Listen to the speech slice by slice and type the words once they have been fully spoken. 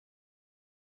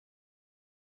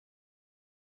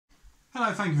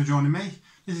Hello, thank you for joining me.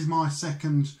 This is my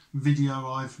second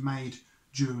video I've made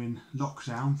during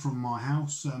lockdown from my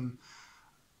house.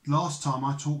 Last time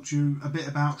I talked to you a bit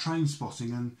about train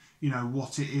spotting and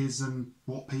what it is and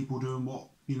what people do and what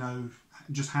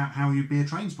just how you be a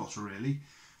train spotter really.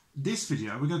 This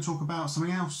video we're going to talk about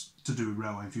something else to do with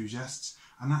railway enthusiasts,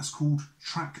 and that's called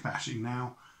track bashing.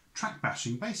 Now, track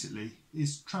bashing basically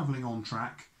is travelling on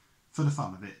track for the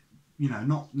fun of it.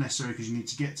 Not necessarily because you need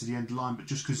to get to the end of the line, but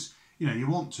just because you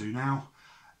want to. Now,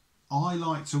 I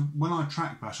like to, when I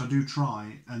track bash, I do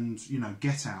try and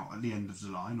get out at the end of the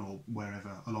line or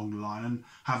wherever along the line and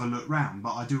have a look round.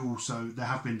 But I do also, there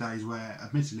have been days where,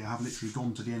 admittedly, I have literally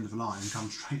gone to the end of the line and come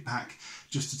straight back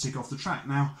just to tick off the track.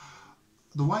 Now,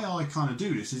 the way I kind of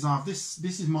do this is I have this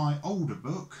is my older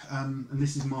book and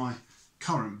this is my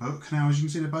current book. Now, as you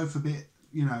can see, they're both a bit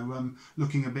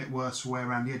looking a bit worse for wear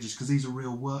around the edges because these are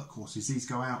real workhorses. These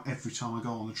go out every time I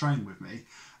go on the train with me.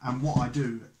 And what I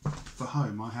do for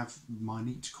home, I have my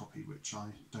neat copy, which I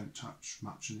don't touch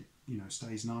much, and it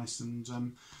stays nice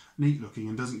and neat looking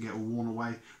and doesn't get all worn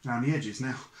away around the edges.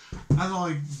 Now, as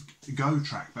I go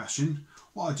track bashing,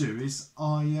 what I do is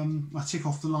I tick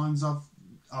off the lines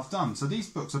I've done. So these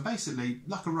books are basically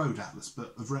like a road atlas,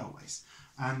 but of railways,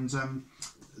 and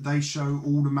they show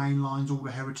all the main lines, all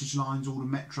the heritage lines, all the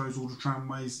metros, all the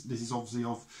tramways. This is obviously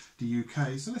of the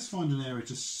UK. So let's find an area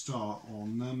to start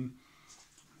on.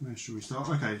 Where should we start?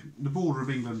 Okay, the border of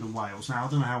England and Wales. Now, I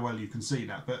don't know how well you can see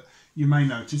that, but you may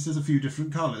notice there's a few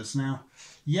different colours. Now,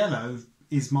 yellow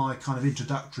is my kind of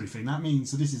introductory thing. That means,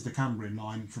 so this is the Cambrian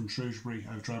line from Shrewsbury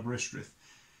over to Aberystwyth.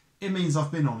 It means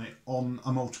I've been on it on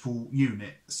a multiple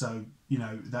unit. So,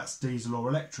 that's diesel or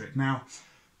electric. Now,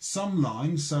 some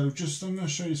lines, so I'm going to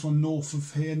show you this one north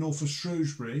of here, north of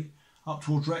Shrewsbury, up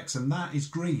towards Wrexham, that is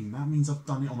green. That means I've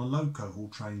done it on a loco haul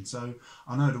train. So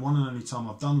I know the one and only time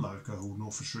I've done loco haul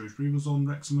north of Shrewsbury was on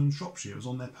Wrexham and Shropshire. It was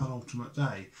on their penultimate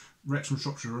day. Wrexham and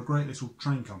Shropshire are a great little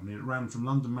train company that ran from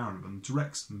London Marylebone to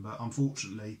Wrexham, but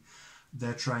unfortunately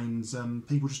their trains,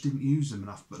 people just didn't use them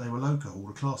enough, but they were loco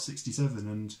haul, a Class 67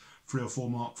 and 3 or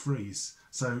 4 Mark IIIs.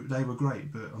 So they were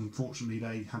great, but unfortunately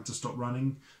they had to stop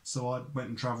running. So I went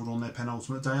and travelled on their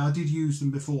penultimate day. I did use them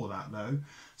before that though.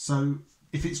 So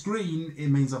if it's green, it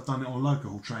means I've done it on a local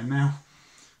haul train. Now,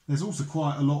 there's also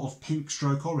quite a lot of pink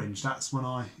stroke orange. That's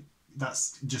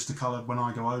just the colour when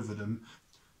I go over them.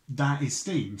 That is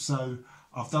steam. So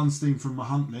I've done steam from my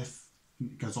Huntliff.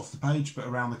 It goes off the page, but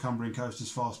around the Cumbrian coast as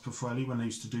far as Pwllheli, when I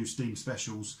used to do steam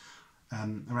specials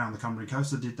around the Cumbrian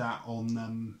coast. I did that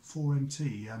on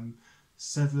 4MT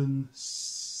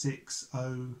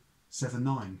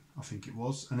 76079, I think it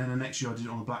was, and then the next year I did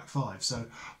it on a Black 5. So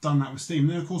I've done that with steam.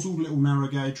 And then of course all the little narrow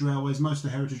gauge railways, most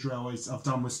of the heritage railways I've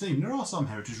done with steam. There are some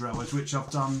heritage railways which I've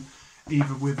done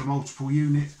either with a multiple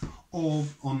unit or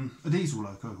on a diesel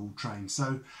loco haul train.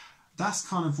 So that's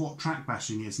kind of what track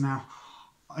bashing is. Now,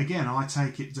 again, I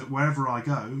take it that wherever I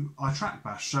go, I track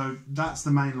bash. So that's the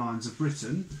main lines of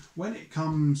Britain. When it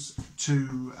comes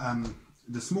to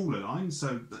the smaller lines,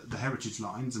 so the heritage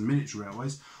lines and miniature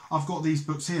railways, I've got these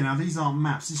books here. Now, these aren't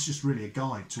maps, it's just really a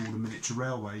guide to all the miniature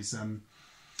railways.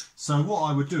 So what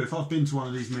I would do, if I've been to one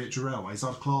of these miniature railways,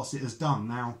 I'd class it as done.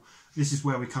 Now, this is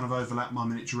where we kind of overlap my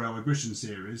Miniature Railway Britain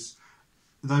series.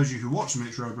 Those of you who watch the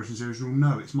Miniature Railway Britain series will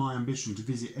know it's my ambition to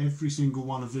visit every single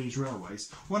one of these railways.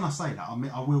 When I say that, I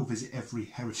mean I will visit every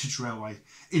heritage railway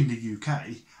in the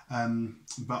UK,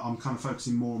 but I'm kind of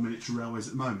focusing more on miniature railways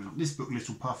at the moment. This book,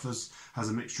 Little Puffers, has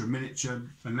a mixture of miniature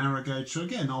and narrow gauge, so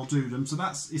again, I'll do them. So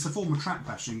it's a form of track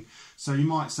bashing. So you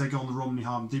might say go on the Romney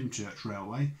Harm Dymchurch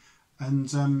Railway,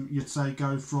 and you'd say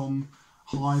go from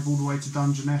Hythe all the way to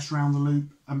Dungeness, round the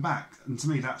loop and back. And to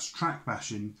me, that's track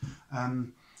bashing.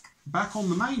 Back on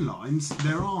the main lines,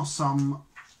 there are some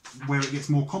where it gets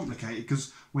more complicated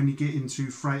because when you get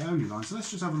into freight only lines. So let's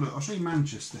just have a look. I'll show you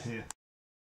Manchester here.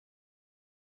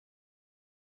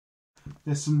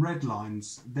 There's some red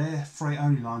lines. They're freight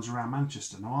only lines around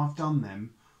Manchester. Now, I've done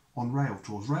them on rail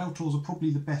tours. Rail tours are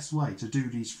probably the best way to do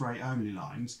these freight only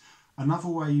lines. Another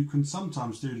way you can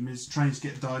sometimes do them is trains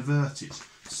get diverted.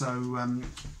 So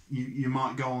you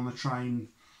might go on the train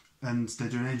and they're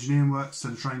doing engineering work, so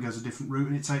the train goes a different route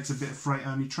and it takes a bit of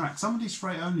freight-only track. Some of these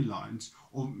freight-only lines,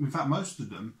 or in fact most of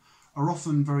them, are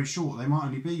often very short. They might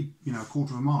only be, a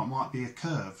quarter of a mile, it might be a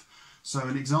curve. So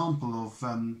an example of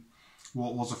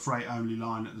what was a freight-only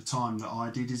line at the time that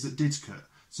I did is at Didcot.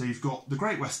 So you've got the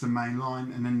Great Western Main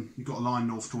Line, and then you've got a line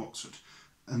north to Oxford.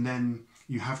 And then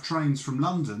you have trains from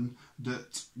London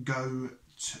that go,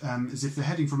 as if they're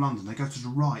heading from London, they go to the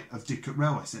right of Didcot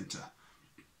Railway Centre.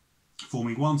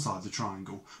 forming one side of the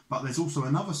triangle. But there's also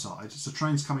another side, so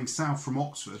trains coming south from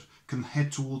Oxford can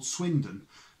head towards Swindon.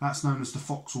 That's known as the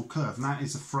Vauxhall Curve, and that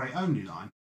is a freight-only line.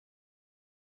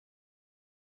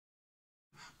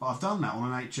 But I've done that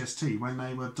on an HST when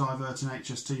they were diverting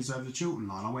HSTs over the Chiltern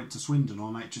line. I went to Swindon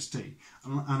on HST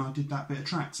and I did that bit of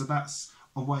track. So that's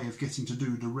a way of getting to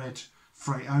do the red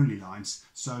freight-only lines.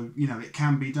 So, you know, it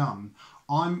can be done.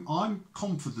 I'm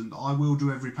confident that I will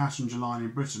do every passenger line in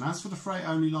Britain. As for the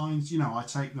freight-only lines, you know, I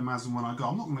take them as and when I go.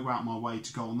 I'm not going to go out my way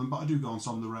to go on them, but I do go on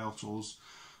some of the rail tours,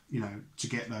 you know, to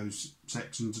get those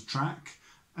sections of track.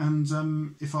 And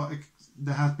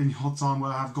there has been the odd time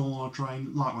where I have gone on a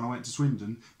train, like when I went to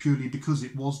Swindon, purely because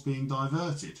it was being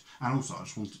diverted. And also I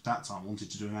just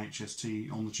wanted to do an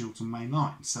HST on the Chiltern Main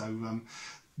Line. So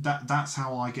that's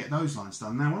how I get those lines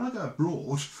done. Now when I go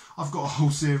abroad, I've got a whole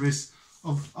series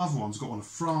of other ones. I've got one of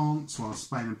France, one of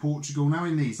Spain and Portugal. Now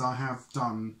in these I have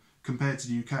done, compared to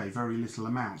the UK, very little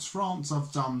amounts. France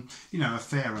I've done, you know, a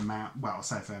fair amount. Well, I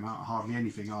say a fair amount, hardly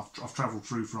anything. I've travelled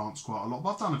through France quite a lot,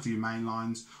 but I've done a few main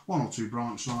lines, one or two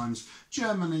branch lines.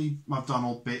 Germany, I've done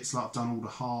odd bits, like I've done all the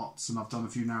Hearts, and I've done a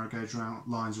few narrow gauge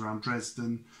lines around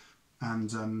Dresden,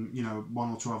 and you know,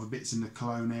 one or two other bits in the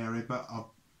Cologne area. But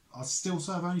I still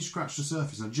say I've only scratched the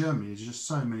surface. Now Germany, there's just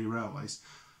so many railways.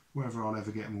 Whether I'll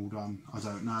ever get them all done, I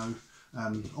don't know.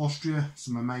 Austria,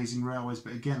 some amazing railways,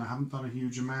 but again, I haven't done a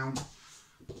huge amount.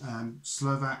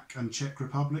 Slovak and Czech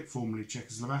Republic, formerly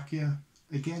Czechoslovakia.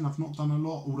 Again, I've not done a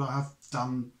lot, although I have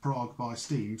done Prague by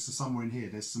steam, so somewhere in here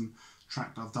there's some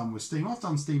track that I've done with steam. I've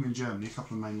done steam in Germany, a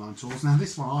couple of mainline tours. Now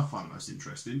this one I find the most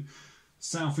interesting,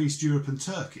 Southeast Europe and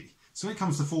Turkey. So when it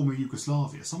comes to former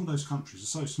Yugoslavia, some of those countries are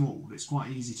so small that it's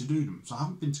quite easy to do them. So I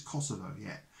haven't been to Kosovo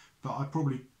yet, but I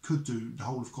probably could do the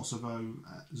whole of Kosovo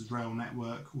as a rail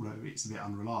network, although it's a bit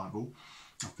unreliable,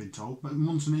 I've been told. But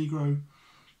Montenegro,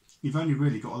 you've only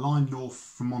really got a line north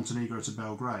from Montenegro to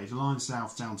Belgrade, a line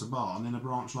south down to Bar, and then a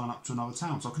branch line up to another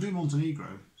town. So I could do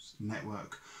Montenegro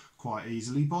network quite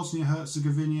easily.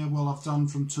 Bosnia-Herzegovina, well, I've done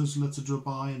from Tuzla to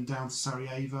Dubai and down to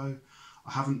Sarajevo.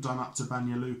 I haven't done up to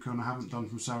Banja Luka, and I haven't done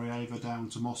from Sarajevo down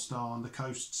to Mostar on the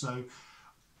coast. So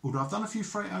although I've done a few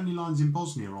freight-only lines in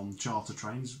Bosnia on charter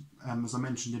trains, as I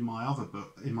mentioned in my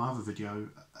other video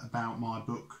about my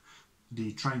book,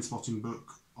 the train spotting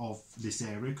book of this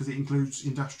area, because it includes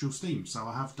industrial steam. So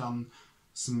I have done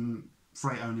some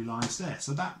freight-only lines there.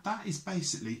 So that is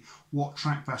basically what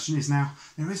track bashing is. Now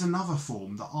there is another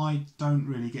form that I don't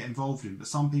really get involved in, but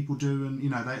some people do, and you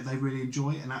know they really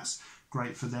enjoy it, and that's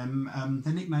great for them.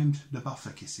 They're nicknamed the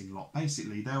buffer kissing lot.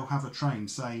 Basically, they'll have a train,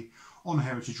 say, on a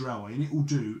heritage railway, and it will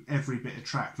do every bit of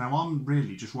track. Now I'm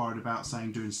really just worried about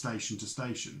saying doing station to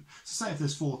station. So say if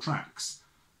there's 4 tracks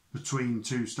between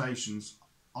 2 stations,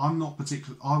 I'm not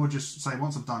particular. I would just say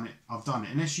once I've done it, I've done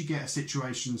it. Unless you get a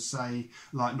situation, say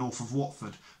like north of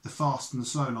Watford, the fast and the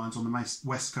slow lines on the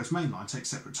West Coast Main Line take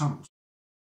separate tunnels.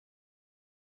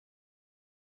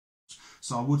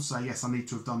 So I would say yes, I need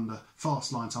to have done the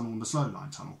fast line tunnel and the slow line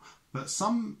tunnel. But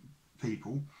some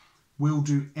people will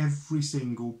do every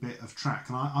single bit of track,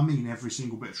 and I mean every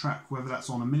single bit of track, whether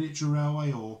that's on a miniature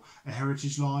railway or a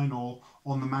heritage line or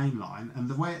on the main line. And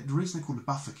the reason they're called the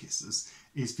buffer kissers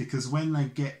is because when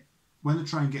the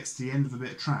train gets to the end of a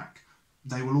bit of track,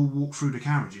 they will all walk through the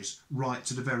carriages right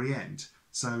to the very end.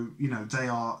 So you know they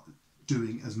are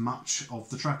doing as much of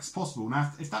the track as possible.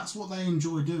 Now if that's what they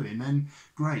enjoy doing, then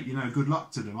great, you know, good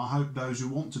luck to them. I hope those who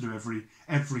want to do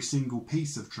every single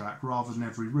piece of track rather than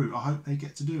every route, I hope they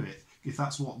get to do it if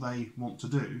that's what they want to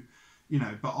do, you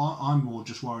know. But I'm more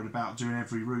just worried about doing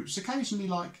every route. So occasionally,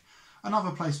 like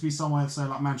another place would be somewhere, say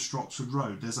like Manchester Oxford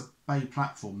Road, there's a bay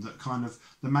platform that kind of,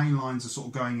 the main lines are sort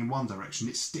of going in one direction,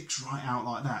 it sticks right out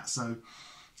like that. So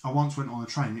I once went on a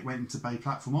train, it went into bay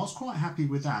platform. I was quite happy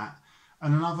with that.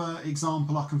 And another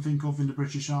example I can think of in the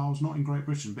British Isles, not in Great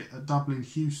Britain, but at Dublin,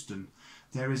 Houston,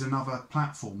 there is another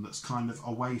platform that's kind of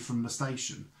away from the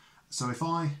station. So if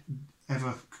I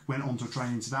ever went onto a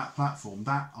train into that platform,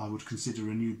 that I would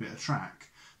consider a new bit of track.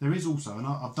 There is also, and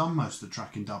I've done most of the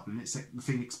track in Dublin, it's the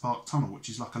Phoenix Park Tunnel, which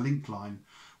is like a link line,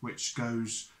 which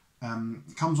goes,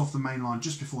 comes off the main line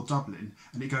just before Dublin,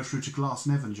 and it goes through to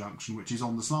Glasnevin Junction, which is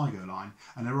on the Sligo line,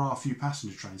 and there are a few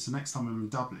passenger trains. So next time I'm in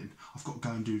Dublin, I've got to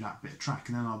go and do that bit of track,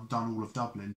 and then I've done all of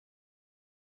Dublin.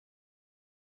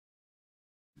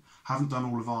 Haven't done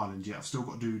all of Ireland yet. I've still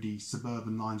got to do the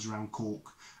suburban lines around Cork,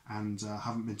 and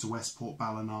haven't been to Westport,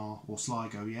 Ballina or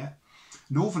Sligo yet.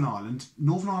 Northern Ireland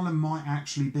might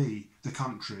actually be the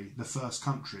first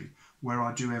country where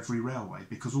I do every railway,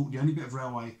 because the only bit of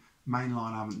railway main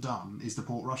line I haven't done is the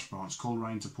Portrush branch,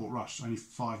 Coleraine to Portrush, only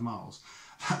 5 miles.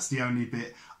 That's the only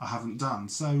bit I haven't done.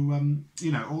 So,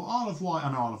 you know, or Isle of Wight,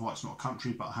 I know Isle of Wight's not a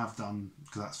country, but I have done,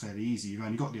 because that's fairly easy. You've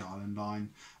only got the Island Line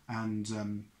and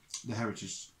the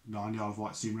Heritage Line, the Isle of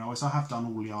Wight Steam Railway. So I have done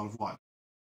all the Isle of Wight.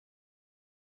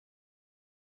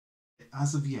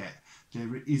 As of yet,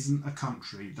 there isn't a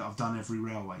country that I've done every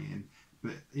railway in,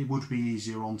 but it would be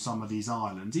easier on some of these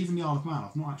islands. Even the Isle of Man,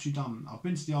 I've not actually done, I've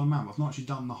been to the Isle of Man, but I've not actually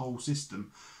done the whole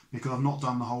system because I've not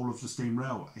done the whole of the steam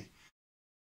railway.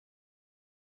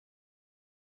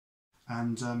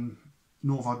 And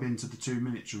nor have I been to the 2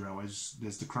 miniature railways.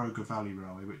 There's the Kroger Valley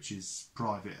Railway, which is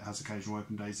private, has occasional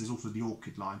open days. There's also the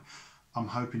Orchid Line. I'm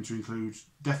hoping to include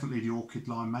definitely the Orchid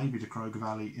Line, maybe the Kroger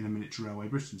Valley in a Miniature Railway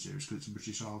Britain series because it's a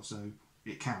British Isle, so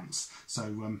it counts.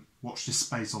 So watch this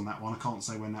space on that one. I can't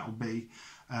say when that will be.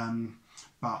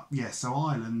 But yeah, so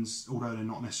islands, although they're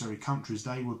not necessarily countries,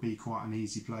 they would be quite an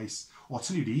easy place. Or I'll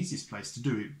tell you the easiest place to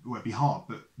do it. Well, it'd be hard,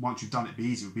 but once you've done it, it'd be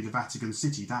easy. It would be the Vatican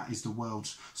City. That is the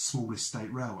world's smallest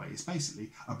state railway. It's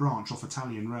basically a branch off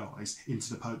Italian railways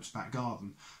into the Pope's back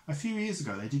garden. A few years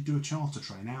ago, they did do a charter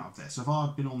train out of there. So if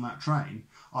I'd been on that train,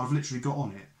 I'd have literally got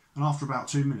on it. And after about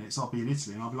 2 minutes, I'll be in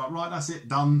Italy and I'll be like, right, that's it,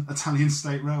 done, Italian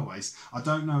state railways. I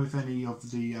don't know if any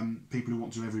of the people who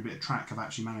want to do every bit of track have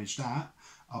actually managed that.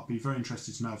 I'll be very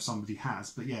interested to know if somebody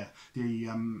has. But yeah, the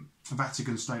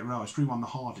Vatican State Railway is probably one of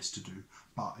the hardest to do,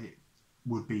 but it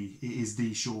is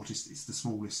the shortest, it's the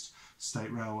smallest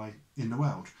state railway in the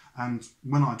world. And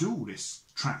when I do all this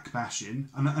track bashing,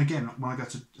 and again, when I go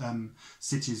to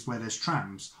cities where there's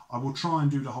trams, I will try and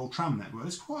do the whole tram network.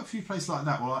 There's quite a few places like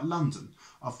that, or like London.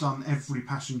 I've done every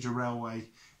passenger railway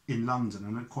in London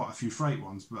and quite a few freight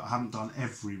ones, but I haven't done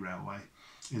every railway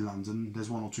in London. There's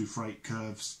 1 or 2 freight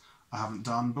curves I haven't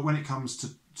done, but when it comes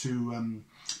to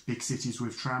big cities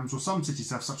with trams, or some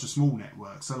cities have such a small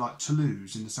network, so like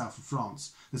Toulouse in the south of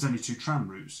France, there's only 2 tram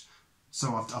routes,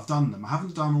 so I've done them. I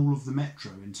haven't done all of the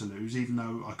metro in Toulouse, even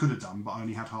though I could have done, but I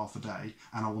only had half a day,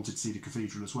 and I wanted to see the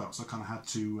cathedral as well, so I kind of had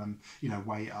to you know,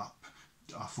 weigh it up.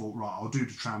 I thought, right, I'll do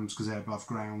the trams because they're above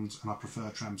ground, and I prefer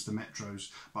trams to metros,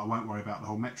 but I won't worry about the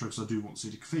whole metro because I do want to see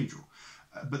the cathedral.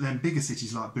 But then bigger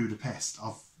cities like Budapest,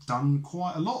 I've done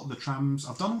quite a lot of the trams.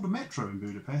 I've done all the metro in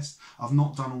Budapest. I've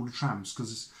not done all the trams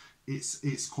because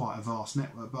it's quite a vast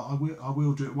network. But I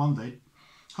will do it one day.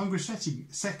 Hungary's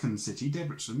second city,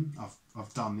 Debrecen,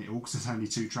 I've done it all because there's only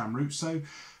 2 tram routes. So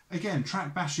again,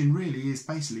 track bashing really is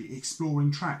basically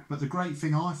exploring track. But the great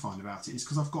thing I find about it is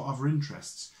because I've got other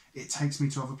interests, it takes me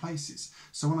to other places.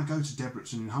 So when I go to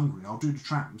Debrecen in Hungary, I'll do the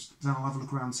trams, then I'll have a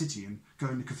look around the city and go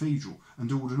in the cathedral and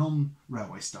do all the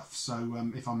non-railway stuff. So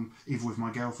if I'm either with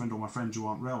my girlfriend or my friends who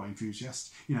aren't railway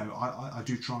enthusiasts, you know, I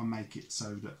do try and make it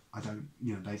so that I don't,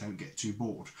 you know, they don't get too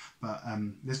bored. But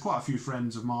there's quite a few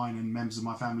friends of mine and members of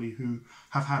my family who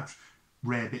have had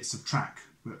rare bits of track,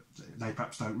 but they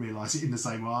perhaps don't realise it in the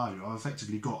same way I do. I've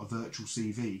effectively got a virtual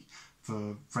CV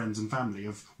for friends and family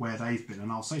of where they've been,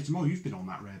 and I'll say to them, oh, you've been on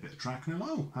that rare bit of track, and they're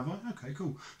like, oh, have I? Okay,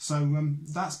 cool. So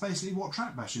that's basically what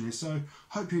track bashing is. So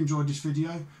hope you enjoyed this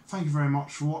video. Thank you very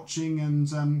much for watching,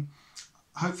 and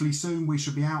hopefully soon we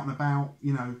should be out and about,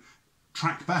 you know,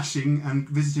 track bashing and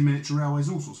visiting miniature railways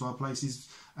and all sorts of other places.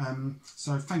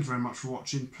 So thank you very much for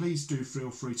watching. Please do feel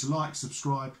free to like,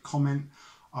 subscribe, comment.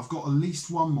 I've got at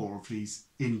least 1 more of these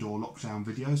indoor lockdown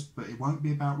videos, but it won't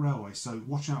be about railways, so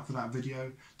watch out for that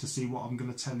video to see what I'm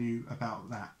going to tell you about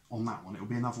that on that one. It'll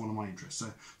be another one of my interests. So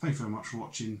thank you very much for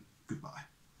watching. Goodbye.